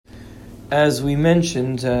As we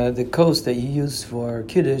mentioned, the kos that you use for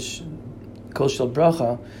Kiddush, kos shel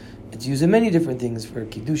bracha, it's used in many different things, for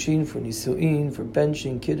Kiddushin, for Nisu'in, for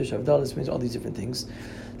benching, Kiddush, Avdalas, all these different things.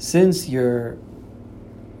 Since you're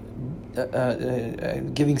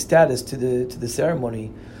giving status to the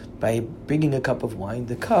ceremony by bringing a cup of wine,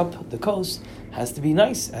 the kos, has to be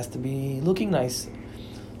nice, has to be looking nice.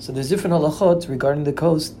 So there's different halachot regarding the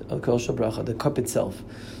kos of kos shel bracha, the cup itself.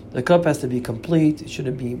 The cup has to be complete. It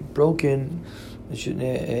shouldn't be broken. It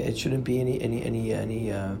shouldn't be any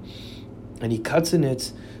cuts in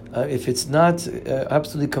it. If it's not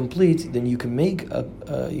absolutely complete, then you can make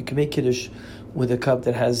Kiddush with a cup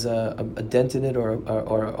that has a dent in it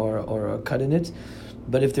or a cut in it.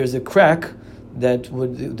 But if there's a crack,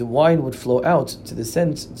 the wine would flow out to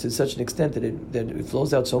such an extent that it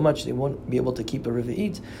flows out so much they won't be able to keep a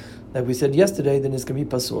riva'it. Like we said yesterday, then it's going to be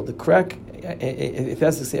pasul. The crack, if it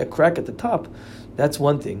has to say a crack at the top, that's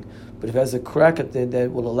one thing. But if it has a crack that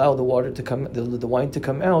will allow the water to come, the wine to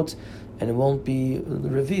come out, and it won't be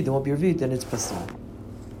riva'it, then it's pasul.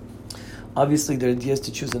 Obviously, the idea is to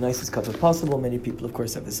choose the nicest cup as possible. Many people, of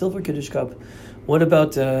course, have the silver Kiddush cup. What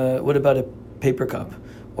about a paper cup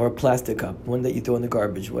or a plastic cup, one that you throw in the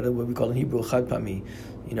garbage? What we call in Hebrew chad pami,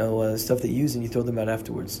 stuff that you use and you throw them out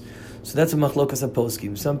afterwards. So that's a machlokas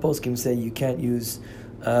poskim. Some poskim say you can't use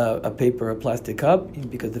a paper or plastic cup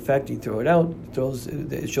because the fact you throw it out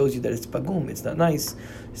it shows you that it's pagum. It's not nice.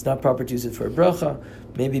 It's not proper to use it for a bracha.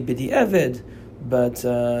 Maybe bidi eved, but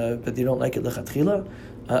they don't like it lechatchila.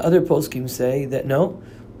 Other poskim say that no,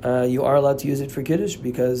 you are allowed to use it for Kiddush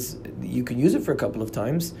because you can use it for a couple of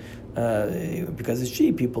times because it's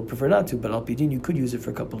cheap. People prefer not to, but al pidin you could use it for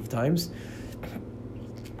a couple of times.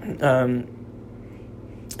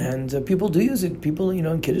 And people do use it. People,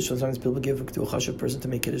 in Kiddush, sometimes people give to a chashuv person to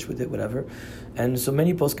make Kiddush with it, whatever. And so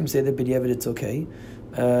many poskim say that b'diavad it's okay.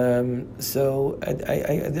 So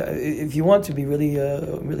if you want to be really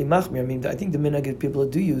machmir, I think the minhag people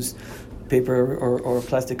do use paper or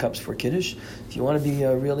plastic cups for Kiddush. If you want to be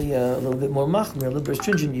really a little bit more machmir, a little bit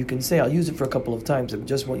stringent, you can say, I'll use it for a couple of times. I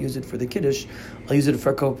just won't use it for the Kiddush. I'll use it for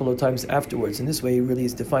a couple of times afterwards. And this way, it really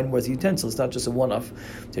is defined more as a utensil. It's not just a one-off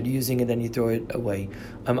that you're using and then you throw it away.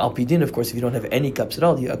 Al pidin, of course, if you don't have any cups at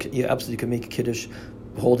all, you absolutely can make a Kiddush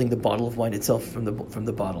holding the bottle of wine itself from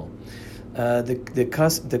the bottle.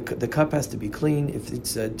 The cup has to be clean. If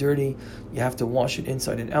it's dirty, you have to wash it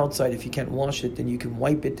inside and outside. If you can't wash it, then you can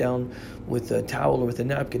wipe it down with a towel or with a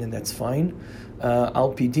napkin, and that's fine.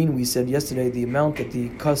 Al pidin, we said yesterday, the amount that the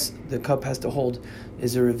cup has to hold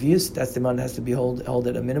is a revius. That's the amount that has to be held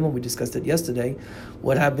at a minimum. We discussed it yesterday.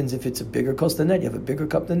 What happens if it's a bigger kos than that? You have a bigger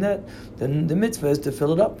cup than that, then the mitzvah is to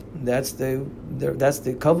fill it up. That's the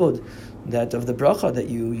kavod that of the bracha, that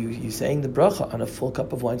you saying the bracha on a full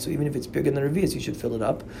cup of wine. So even if it's bigger than a revius, you should fill it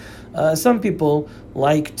up. Some people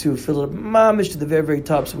like to fill it up mamish to the very, very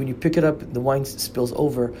top, so when you pick it up, the wine spills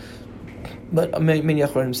over. But many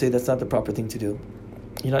achronim say that's not the proper thing to do.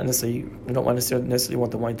 You don't necessarily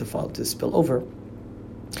want the wine to spill over.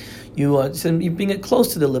 You bring it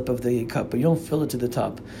close to the lip of the cup, but you don't fill it to the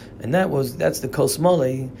top. And that's the kos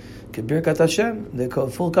male, kebirkat Hashem. The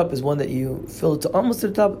full cup is one that you fill it to almost to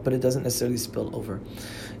the top, but it doesn't necessarily spill over.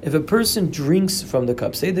 If a person drinks from the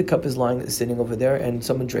cup, say the cup is sitting over there, and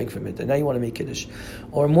someone drank from it, and now you want to make Kiddush.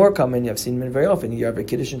 Or more common, I've seen very often, you have a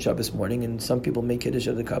Kiddush on Shabbos morning, and some people make Kiddush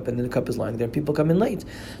out of the cup, and then the cup is lying there, and people come in late.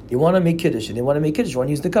 You want to make Kiddush, you want to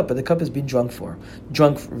use the cup, but the cup has been drunk from.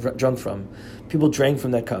 People drank from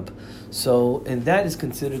that cup. So, and that is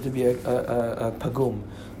considered to be a pagum.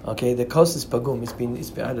 Okay, the kos is pagum. It's been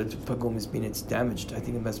added to pagum. It's damaged. I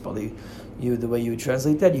think that's probably the way you would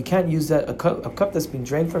translate that. You can't use that a cup that's been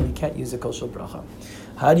drank from. You can't use a kos shel bracha.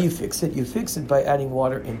 How do you fix it? You fix it by adding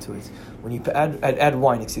water into it. When you add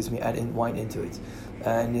wine, add in wine into it.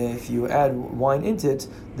 And if you add wine into it,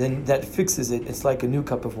 then that fixes it. It's like a new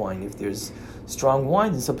cup of wine. If there's strong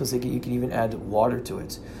wine, then sometimes you can even add water to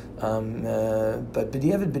it. But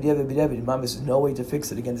b'diavad, Imam, there's no way to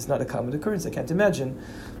fix it. Again, it's not a common occurrence. I can't imagine,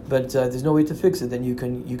 but there's no way to fix it. Then you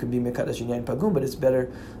can be mekadosh yain pagum, but it's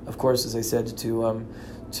better, of course, as I said, to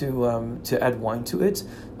add wine to it.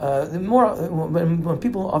 When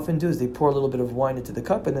people often do is they pour a little bit of wine into the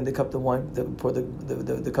cup, and then they pour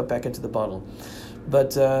the cup back into the bottle.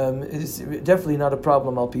 But it's definitely not a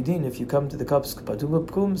problem al pidin. If you come to the cups,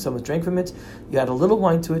 someone drank from it, you add a little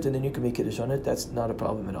wine to it, and then you can make Kiddush on it. That's not a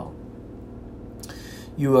problem at all.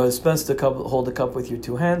 You are supposed to hold the cup with your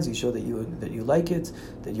two hands. You show that you like it,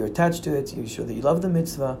 that you're attached to it. You show that you love the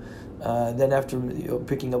mitzvah. Then after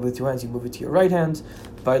picking up with two hands, you move it to your right hand.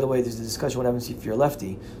 By the way, there's a discussion what happens if you're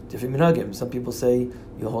lefty. Different minhagim. Some people say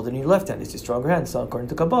you hold it in your left hand. It's your stronger hand. So according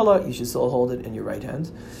to Kabbalah, you should still hold it in your right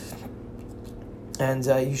hand. And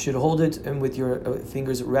you should hold it with your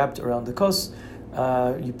fingers wrapped around the kos.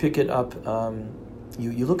 You pick it up.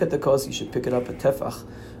 You look at the kos. You should pick it up a tefach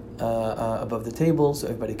above the table so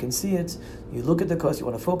everybody can see it. You look at the kos. You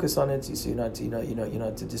want to focus on it. So you're not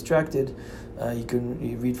distracted.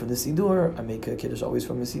 You read from the Siddur. I make a Kiddush always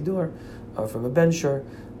from a Siddur or from a bencher.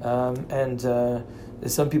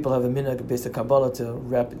 Some people have a minhag based on Kabbalah to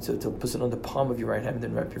wrap it, to put it on the palm of your right hand and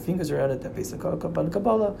then wrap your fingers around it. That based on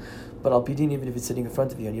Kabbalah. But al pidin, even if it's sitting in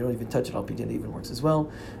front of you and you don't even touch it, al pidin even works as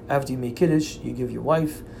well. After you make Kiddush, you give your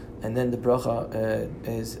wife, and then the bracha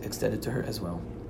is extended to her as well.